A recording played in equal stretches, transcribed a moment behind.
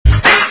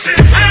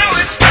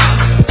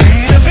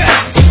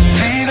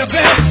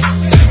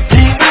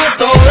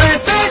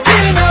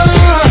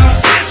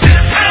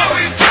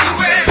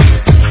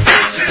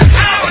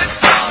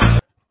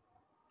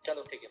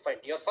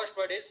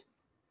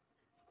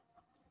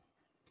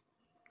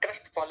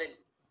crestfallen.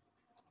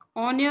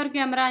 On your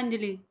camera,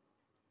 Anjali.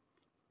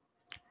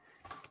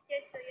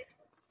 Yes, sir. Yes,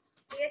 sir.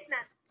 Yes,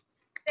 ma'am.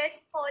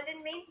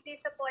 Crestfallen means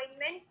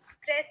disappointment.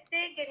 Crest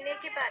से गिरने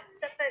के बाद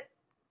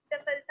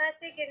सफलता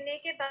से गिरने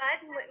के बाद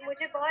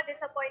मुझे बहुत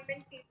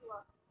disappointment feel हुआ.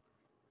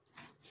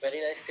 Very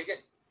nice. ठीक है.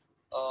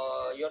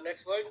 Your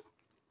next word.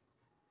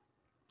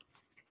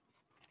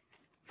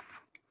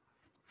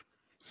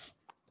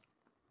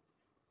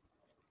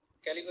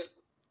 Caliber.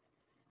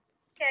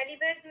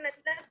 Caliber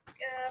मतलब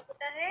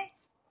होता है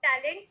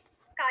talent.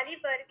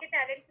 Caliber के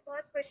talent से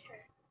बहुत खुश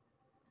है.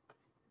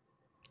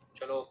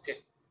 चलो ओके.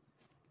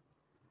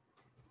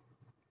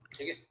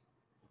 ठीक है.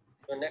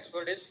 The next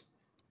word is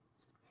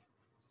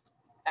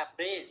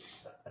appraise.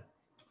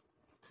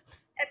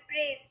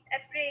 Appraise.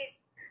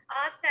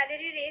 आप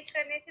सैलरी रेज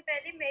करने से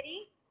पहले मेरी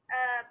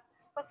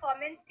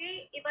परफॉर्मेंस की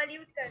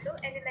इवैल्यूएट कर लो,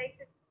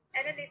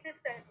 एनालिसिस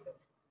कर लो.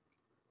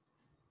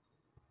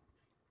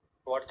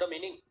 What's the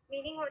meaning?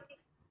 मीनिंग होती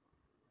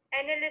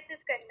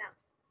एनालिसिस करना,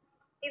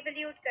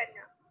 इवैल्यूएट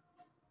करना.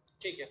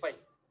 ठीक है, fine.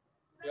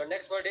 Your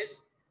next word is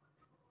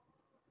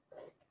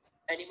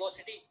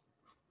animosity.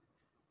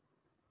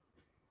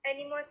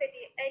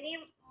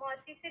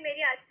 Animosity से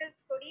मेरी आजकल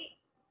थोड़ी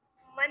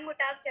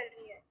मनमुटाव चल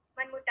रही है.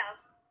 मनमुटाव.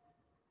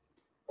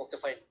 Okay,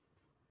 fine.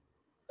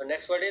 The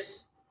next word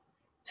is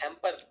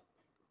hamper.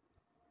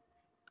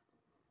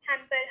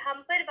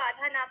 हमपर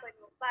बाधा ना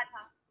बनो.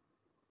 बाधा.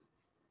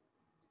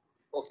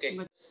 Okay.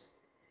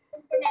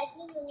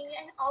 International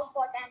Union of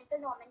Botanical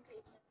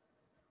Nomenclature.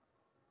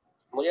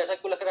 मुझे ऐसा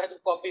क्यों लग रहा है तुम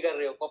कॉपी कर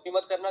रहे हो? कॉपी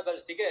मत करना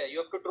गर्ल्स, ठीक है? You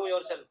have to true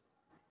yourself.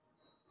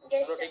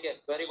 Yes, चलो sir. ठीक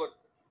है, very good.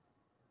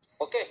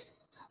 Okay.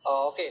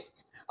 Okay.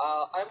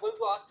 I am going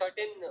to ask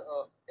certain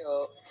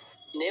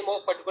name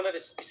of particular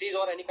species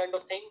or any kind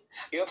of thing.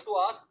 You have to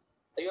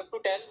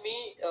tell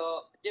me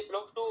they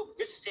belong to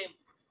which same.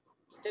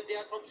 That they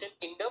are from same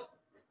kingdom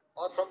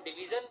or from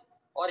division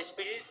or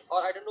species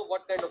or I don't know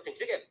what kind of things.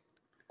 ठीक है?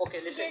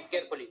 Okay, listen Yes, sir.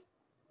 carefully.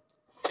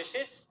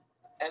 Fishes,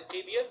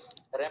 amphibians,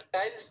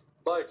 reptiles,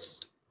 birds.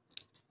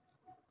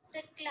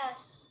 Sir,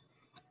 class.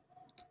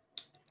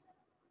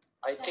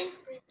 I think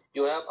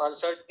you have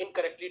answered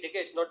incorrectly. ठीक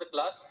है? It's not the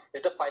class,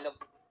 it's the phylum.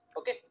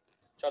 Okay?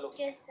 चलो.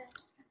 Yes, sir.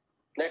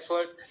 Next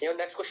word. Your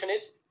next question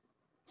is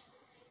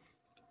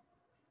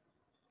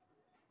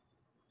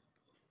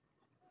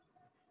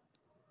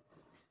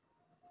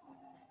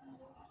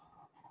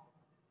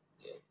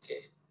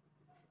okay.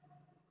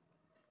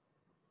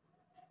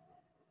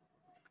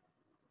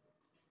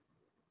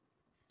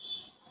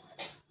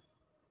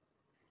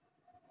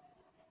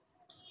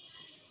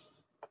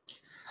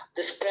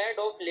 The spread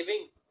of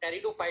living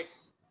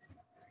pteridophytes.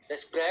 The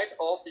spread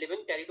of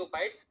living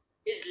pteridophytes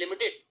is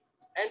limited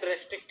and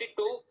restricted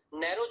to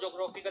narrow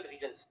geographical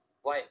regions.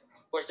 Why?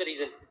 What's the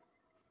reason?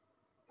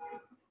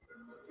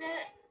 Sir,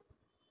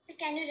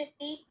 can you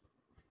repeat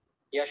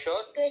Yeah,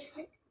 sure. the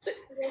question?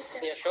 Yes, sir.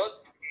 Yeah, sure.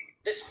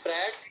 The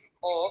spread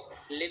of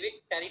living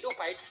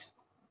pteridophytes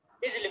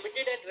is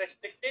limited and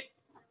restricted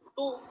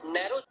to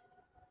narrow.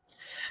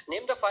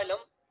 Name the phylum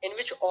in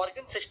which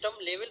organ system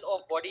level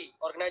of body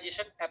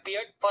organization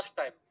appeared first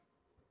time.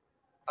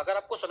 अगर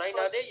आपको सुनाई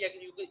ना दे,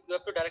 you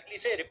have to directly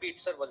say repeat,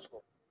 sir, once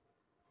more.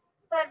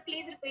 Sir,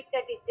 please repeat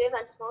कर दीजिए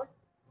once more.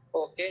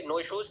 Okay, no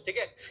issues. ठीक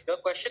है. Your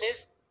question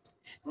is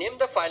name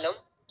the phylum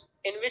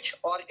in which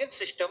organ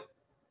system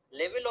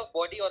level of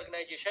body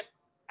organization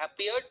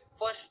appeared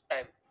first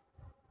time.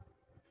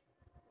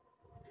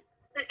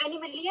 Sir,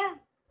 Animalia.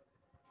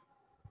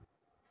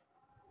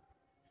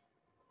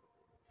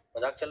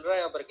 मजाक चल रहा है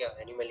यहाँ पर क्या?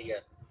 एनिमलिया.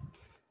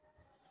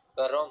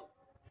 You are wrong.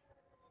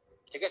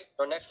 ठीक है.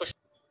 Now next question.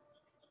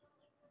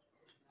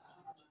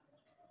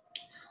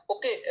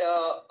 Okay,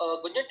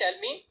 Gunjan, tell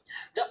me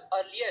the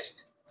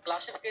earliest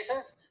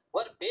classifications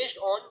were based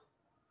on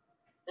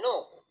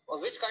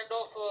which kind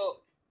of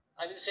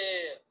I will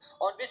say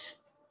on which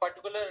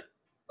particular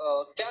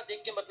क्या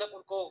देख के मतलब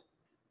उनको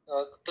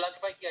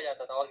क्लासिफाई किया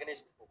जाता था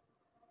ऑर्गेनिज्म को?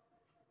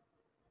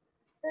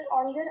 Sir,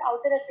 on their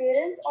outer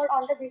appearance or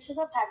on the basis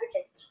of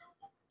habitat?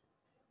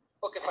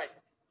 Okay, fine.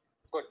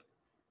 Good.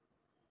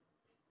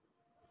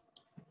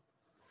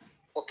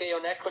 Okay,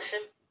 your next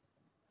question.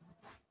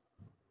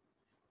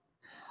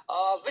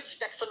 Which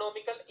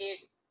taxonomical aid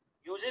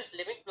uses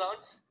living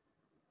plants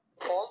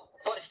form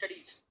for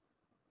studies?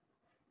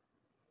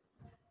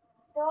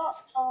 The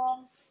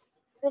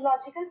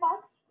zoological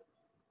park.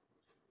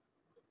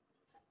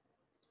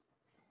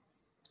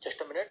 Just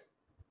a minute.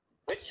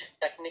 Which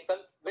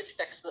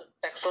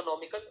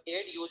taxonomical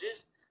aid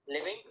uses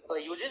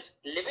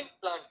living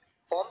plant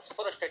forms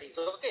for studies?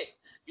 So, okay,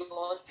 you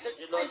answered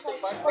zoological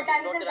part, but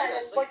it's not the right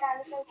answer.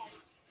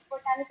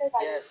 Botanical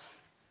garden.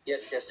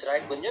 Yes,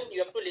 right, Gunjan.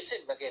 You have to listen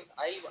again.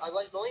 I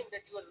was knowing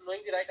that you are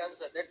knowing the right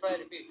answer. That's why I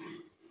repeat.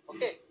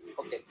 Okay.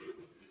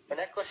 The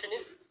next question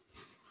is,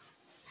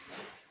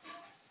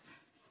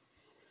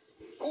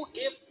 who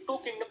gave two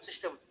kingdom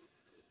system?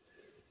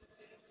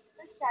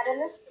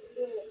 Charles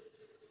Darwin.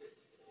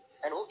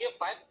 And who gave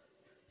five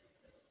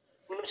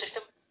kingdom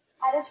system?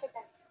 R.S.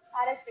 Whitaker.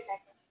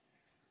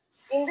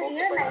 In the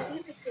year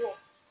 1961.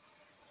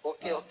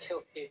 Okay,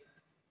 okay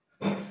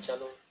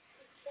चलो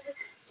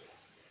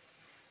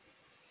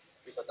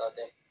भी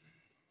बताते हैं.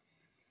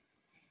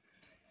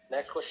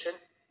 Next question.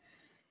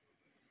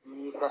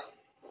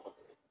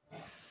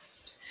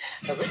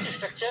 Which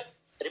structure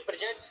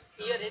represents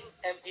ear in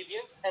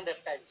amphibians and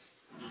reptiles?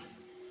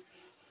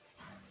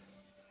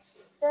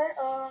 Sir,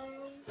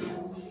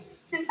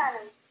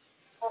 tympanum.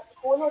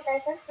 Whole होता है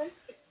sir, फिर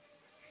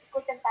इसको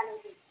tympanum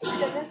बोलते हैं.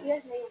 External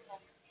ears नहीं होता.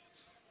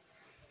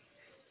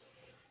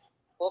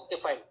 Okay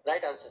fine,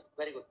 right answer,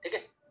 very good. ठीक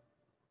है.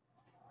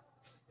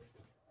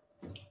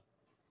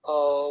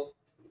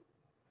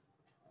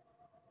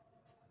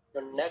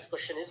 The next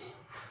question is,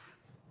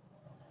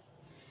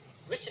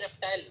 which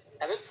reptile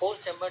having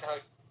 4-chambered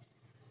heart?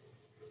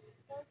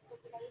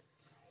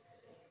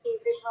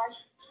 Favorite one.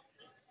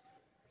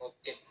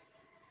 Okay.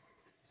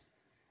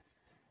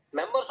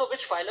 Members of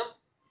which phylum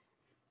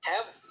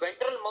have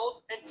ventral mouth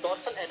and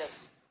dorsal anus?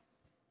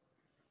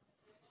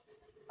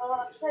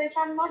 Sir, if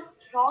I'm not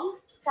wrong,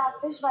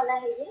 starfish वाला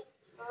है ये.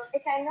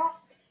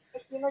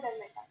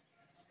 Echinodermata.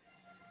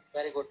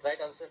 Very good,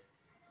 right answer.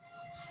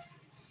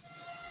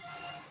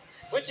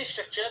 Which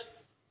structure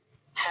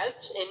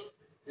helps in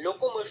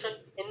locomotion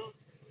in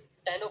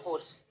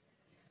ctenophores?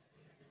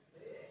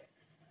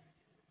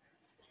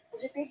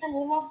 Repeat the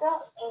name of the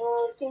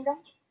kingdom.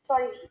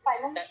 Sorry,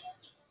 phylum.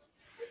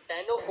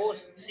 Ctenophores,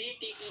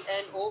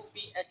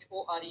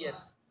 Ctenophores.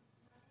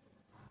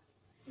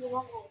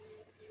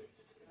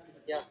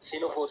 या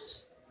ctenophores.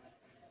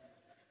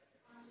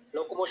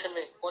 Locomotion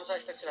में कौन सा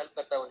structure help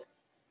करता है उन्हें?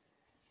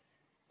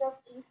 The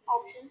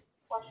option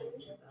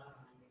possibly.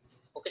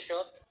 Okay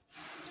sure.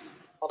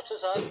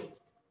 Options are,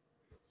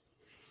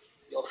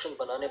 ये option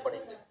बनाने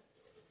पड़ेंगे.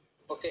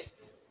 ओके,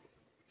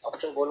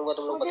 ऑप्शन बोलूंगा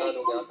तुम लोग बता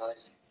दोगे आप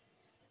आज.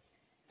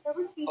 तो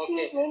वो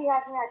स्पीशीज नेम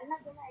याद नहीं आ रही ना,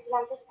 तो मैं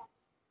एग्जांपल क्या.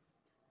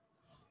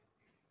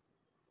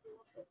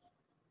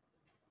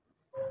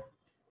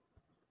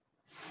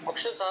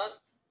 Options are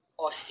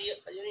Austria.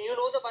 You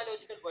know the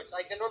biological words.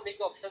 I cannot make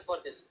the options for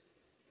this.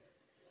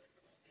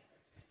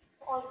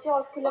 Austria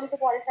osculum तो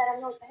पॉलीफेरम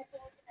में होता है, तो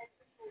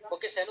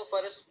Okay,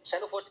 Xenophorus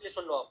के लिए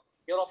सुन लो आप.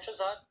 Your options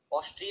are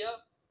Austria,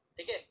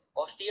 ठीक है,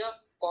 Austria,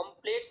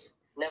 Complates,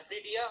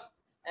 Nephridia,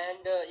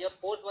 and your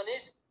fourth one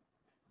is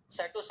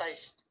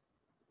Satocyst.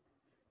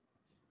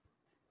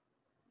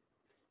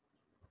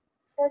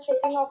 तो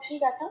सेकंड ऑप्शन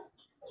क्या था?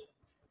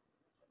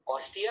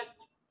 Austria,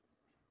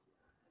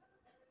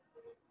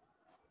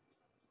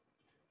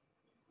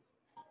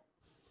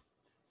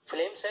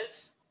 flame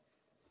cells,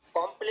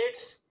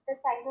 Complates. The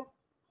sinus,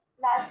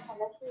 last one,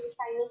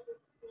 sinus,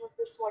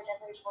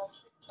 whatever it was.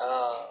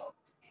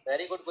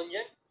 Very good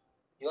Gunjan,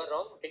 you are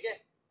wrong. ठीक है,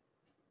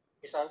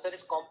 इस answer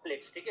is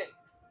complex. ठीक है,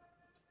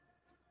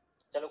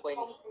 चलो कोई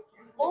नहीं.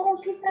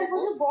 ओके सर, वो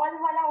जो बॉल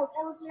वाला होता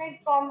है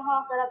उसमें कॉम.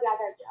 हाँ सर, अब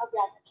याद आ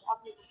गया.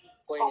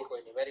 कोई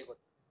नहीं, वेरी गुड.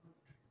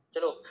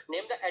 चलो,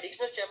 name the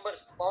additional chambers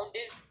found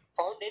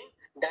in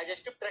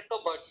digestive tract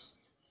of birds.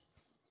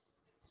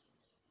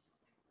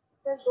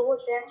 Sir दो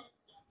होते हैं,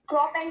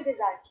 crop and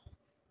gizzard.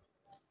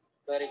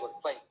 Very good,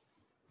 fine.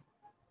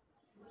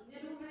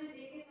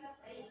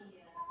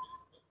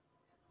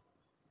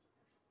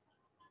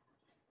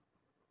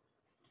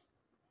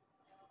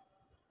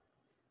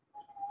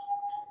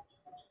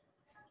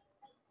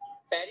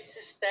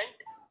 Persistent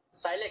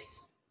silex,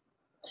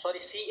 sorry,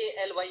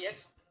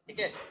 CALYX. ठीक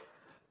है,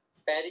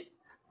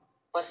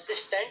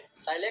 persistent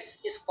silex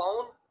is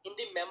found in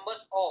the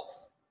members of.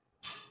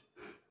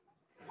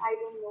 I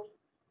don't know.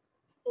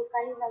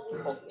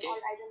 Okay. Or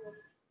I don't know.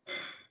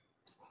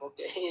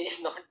 Okay,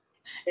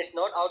 it's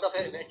not out of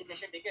your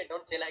imagination. ठीक है,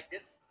 don't say like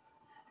this.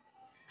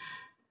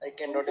 I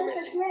cannot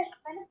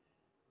imagine.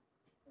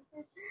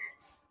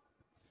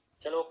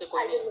 चलो okay,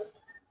 कोई नहीं.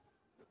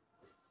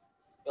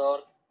 Your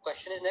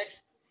question is next.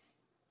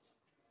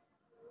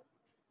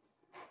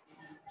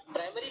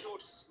 Primary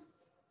roots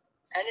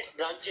and its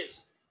branches,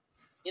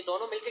 ये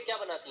दोनों मिलके क्या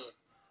बनाती हैं?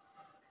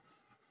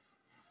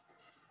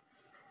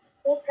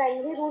 वो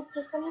प्राइमरी रूट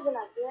सिस्टम ही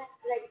बनाती है,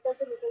 रेडिकल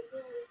से निकलती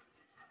है,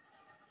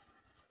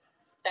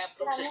 टैप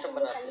रूट सिस्टम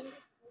बनाती है.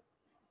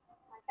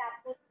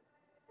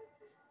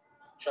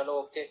 चलो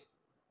okay.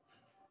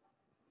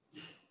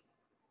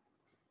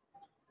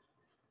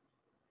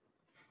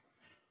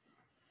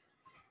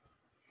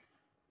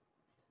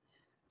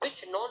 Which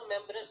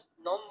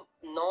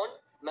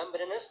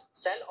non-membranous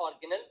cell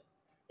organelle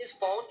is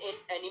found in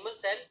animal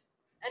cell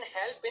and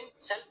help in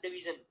cell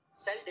division?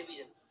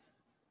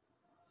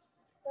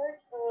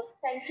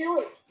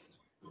 Centriole.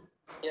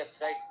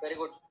 Yes, right, very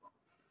good.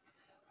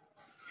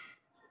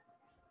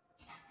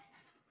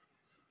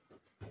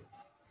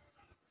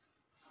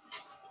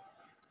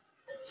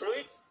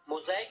 Fluid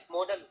mosaic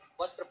model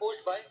was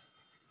proposed by.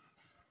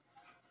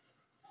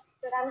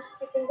 Sir, I'm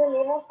speaking the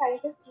name of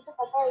scientist. मुझे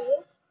पता है ये.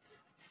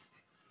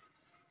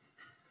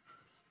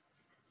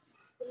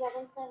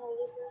 11th time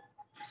होगी sir.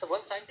 So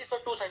one scientist or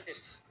two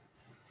scientists?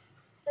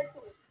 Sir,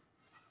 two.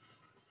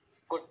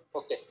 Good,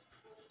 okay.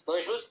 No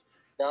issues.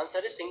 The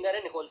answer is Singer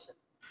and Nicholson.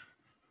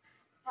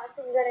 हाँ,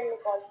 Singer and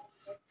Nicholson.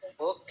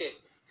 Okay.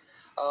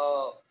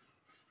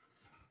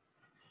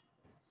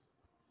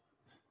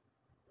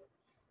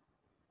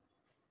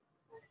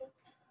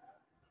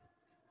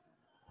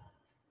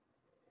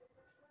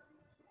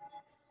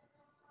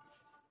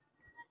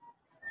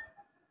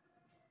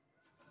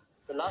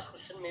 The last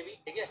question maybe,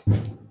 ठीक है?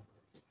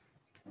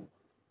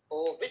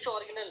 Oh, which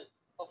organelle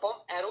perform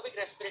aerobic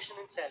respiration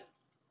in cell?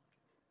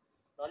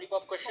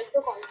 Lollipop question.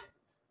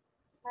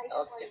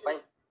 Okay,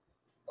 fine.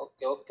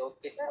 Okay.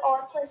 Sir और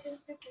question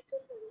भी पूछो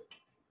थोड़ी.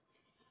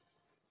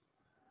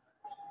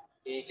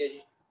 ठीक है जी,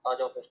 आ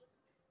जाओ फिर.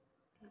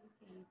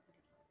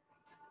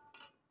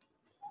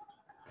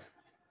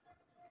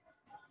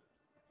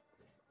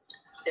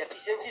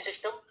 Deficiency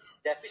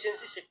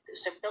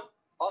symptom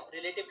of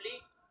relatively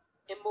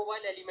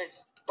immobile elements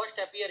first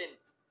appear in.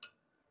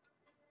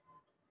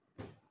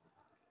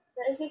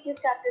 Sir ये किस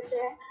चैप्टर से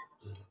है?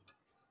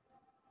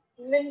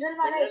 मिनरल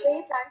वाला है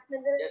ये प्लांट्स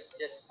मिनरल. Yes.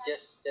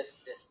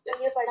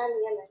 ये पढ़ा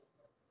नहीं है मैं.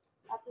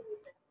 आप ही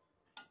बोलिए.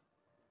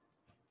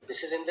 This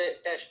is in the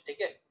test, ठीक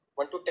है?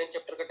 1 to 10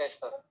 चैप्टर का टेस्ट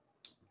था.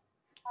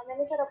 हाँ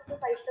मैंने सर अब तो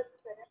 5 तक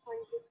करा.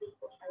 1 2 3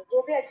 4 5 जो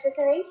भी अच्छे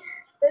से नहीं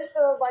सिर्फ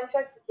वन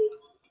शॉट सीखे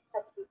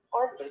सबकी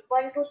और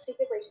 1 2 3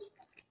 के क्वेश्चन.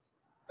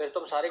 फिर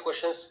तुम सारे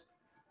क्वेश्चंस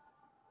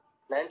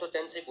 9 to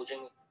 10 से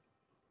पूछेंगे,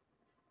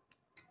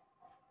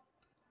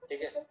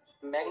 ठीक है?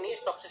 Manganese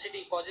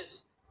toxicity causes.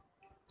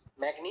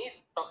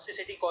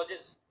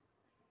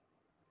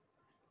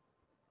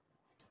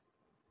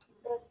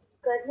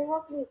 करने हो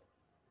please.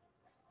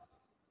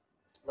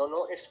 No,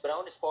 it's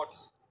brown spots.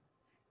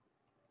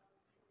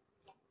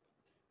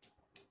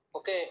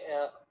 Okay,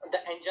 the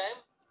enzyme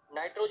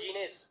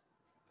nitrogenase,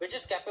 which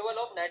is capable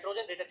of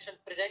nitrogen reduction,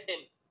 present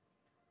in.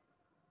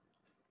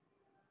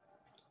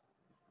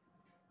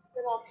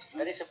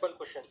 Very simple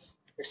questions.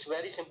 It's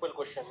very simple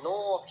question. No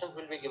options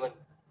will be given.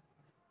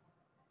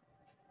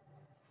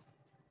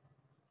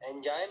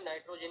 Enzyme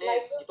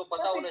nitrogenase, ये तो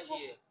पता होना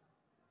चाहिए.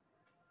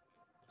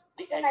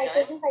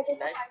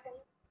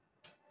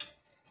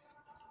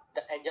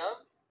 The enzyme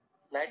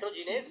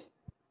nitrogenase,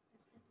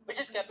 which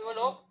is capable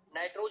of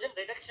nitrogen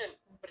reduction,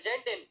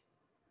 present in.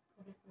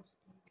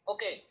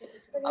 Okay,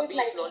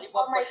 अभी इस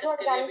lollipop question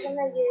के लिए भी.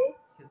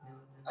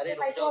 अरे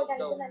रुक जाओ.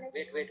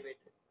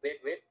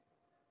 Wait.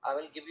 I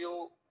will give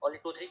you only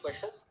 2-3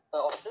 options.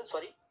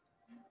 Sorry,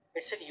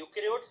 it's in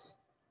eukaryotes,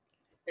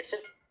 it's in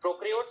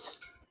prokaryotes,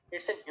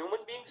 it's in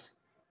human beings,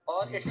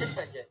 or it's in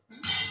fungi.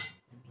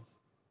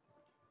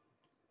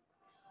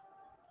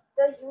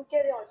 The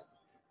eukaryotes.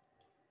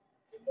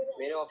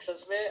 मेरे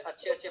options में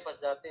अच्छे फंस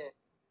जाते हैं.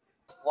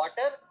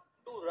 Water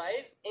to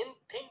rise in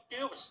thin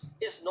tubes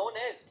is known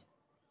as.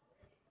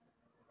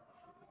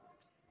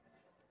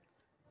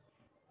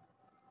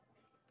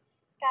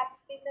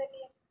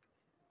 Capillary.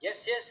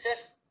 Yes.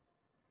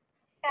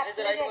 This is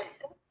the right one.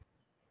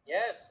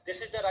 Yes,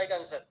 this is the right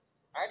answer.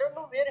 I don't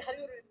know where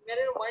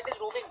your mind is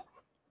roaming.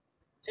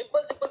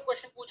 Simple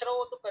question पूछ रहा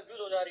हूँ तो confuse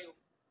हो जा रही हूँ.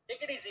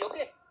 Take it easy,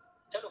 okay?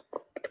 चलो.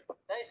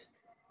 Nice.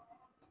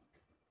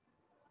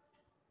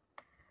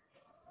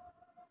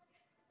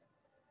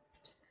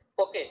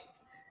 Okay,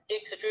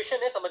 एक सिचुएशन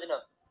है, समझना.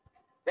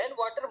 When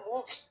water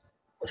moves,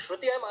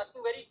 Shruti, I am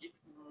asking very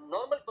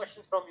normal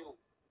questions from you.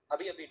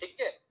 अभी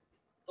ठीक है?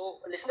 तो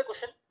listen the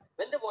question.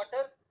 When the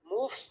water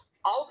moves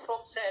out from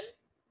cell,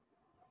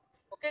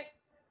 okay,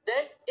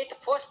 then it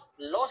first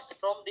lost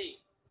from the.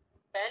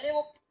 पहले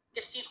वो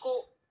किस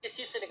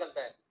चीज से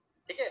निकलता है,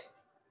 ठीक है?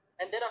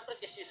 And then after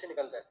किस चीज से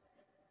निकलता है?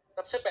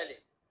 सबसे पहले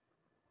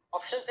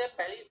ऑप्शन है,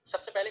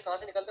 सबसे पहले कहां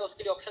से निकलता है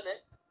उसके लिए ऑप्शन है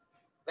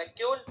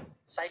वैक्यूल,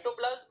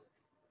 साइटोप्लाज्म,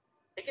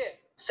 ठीक है,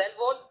 सेल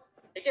वॉल,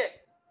 ठीक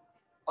है,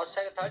 और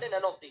थर्ड है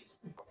none of these.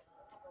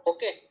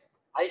 Okay,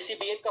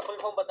 ICBN का फुल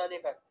फॉर्म बताने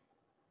का.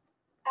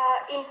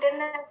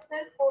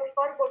 International code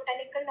for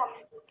botanical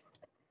nomenclature.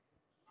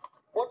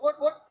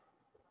 What?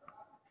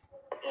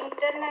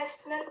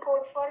 International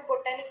code for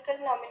botanical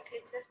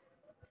nomenclature.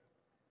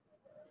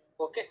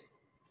 Okay,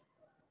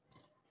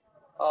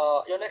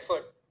 your next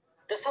word.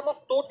 The sum of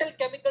total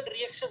chemical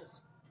reactions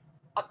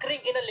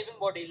occurring in a living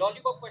body.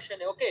 Lollipop question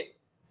है, okay?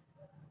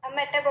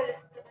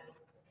 Metabolism.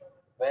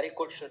 Very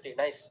good, Shruti.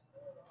 Nice.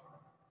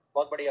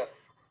 बहुत बढ़िया.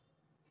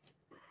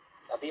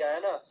 अभी आया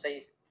ना सही.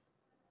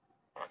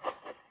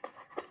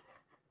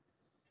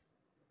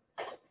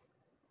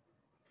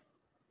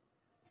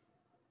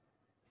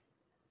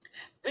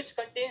 Which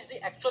contains the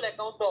actual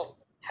account of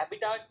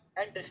habitat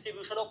and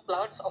distribution of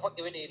plants of a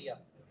given area?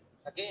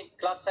 Again,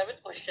 class 7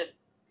 question.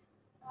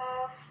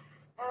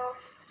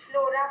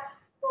 Flora.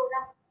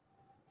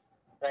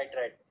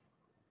 Right.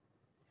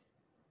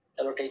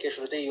 चलो ठीक है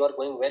श्रुति, you are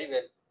going very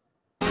well.